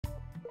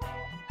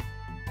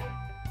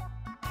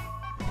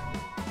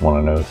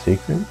Want to know a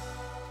secret?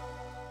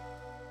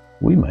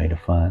 We might have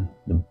found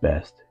the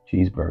best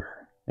cheeseburger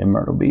in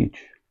Myrtle Beach.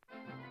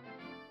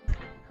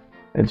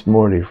 It's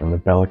Morty from the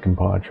Pelican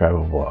Paw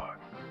Travel Vlog.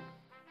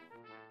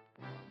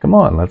 Come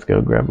on, let's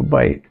go grab a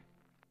bite.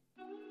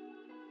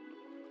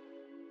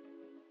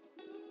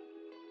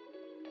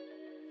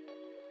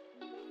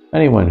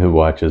 Anyone who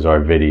watches our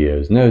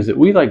videos knows that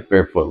we like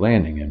barefoot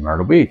landing in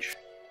Myrtle Beach.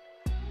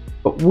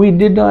 But we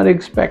did not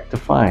expect to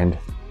find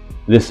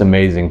this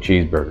amazing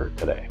cheeseburger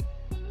today.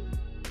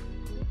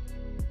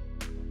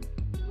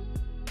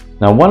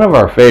 Now, one of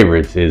our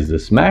favorites is the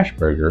Smash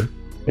Burger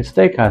at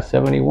Steakhouse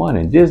 71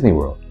 in Disney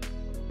World.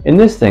 And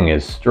this thing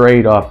is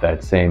straight off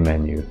that same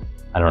menu.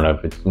 I don't know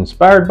if it's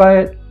inspired by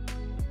it,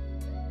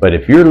 but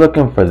if you're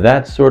looking for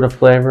that sort of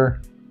flavor,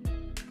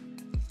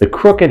 the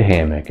Crooked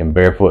Hammock and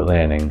Barefoot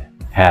Landing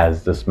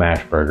has the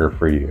Smash Burger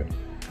for you.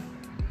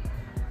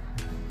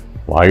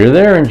 While you're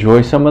there,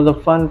 enjoy some of the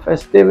fun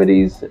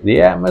festivities,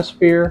 the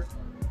atmosphere,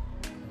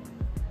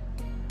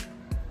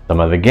 some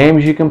of the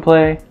games you can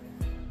play,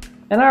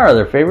 and our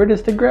other favorite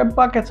is to grab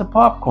buckets of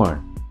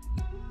popcorn.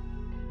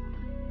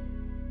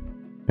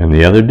 And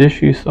the other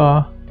dish you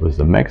saw was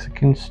the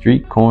Mexican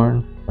street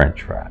corn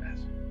French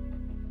fries.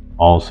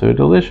 Also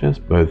delicious,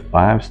 both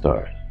 5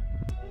 stars.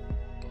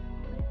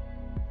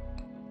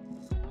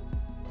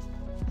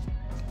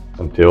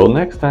 Until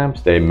next time,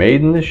 stay made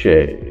in the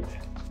shade.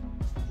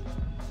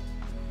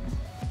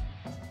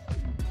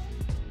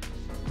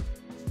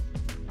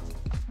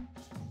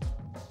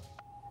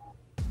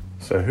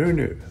 So who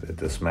knew that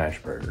the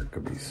Smash Burger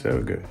could be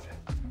so good?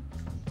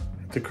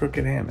 At the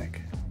Crooked Hammock,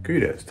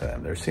 kudos to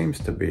them. There seems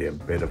to be a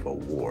bit of a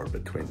war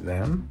between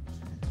them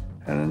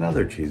and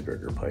another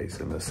cheeseburger place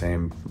in the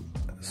same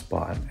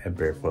spot at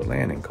Barefoot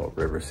Landing called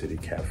River City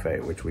Cafe,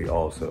 which we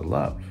also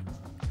love.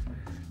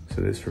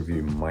 So this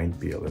review might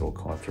be a little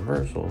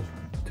controversial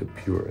to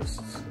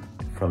purists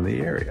from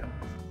the area.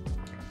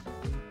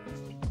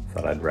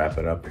 Thought I'd wrap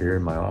it up here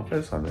in my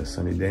office on this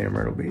sunny day in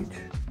Myrtle Beach.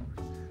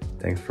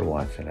 Thanks for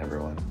watching,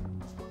 everyone.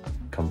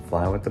 Come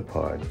fly with the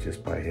pod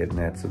just by hitting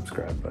that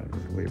subscribe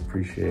button. We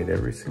appreciate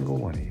every single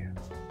one of you.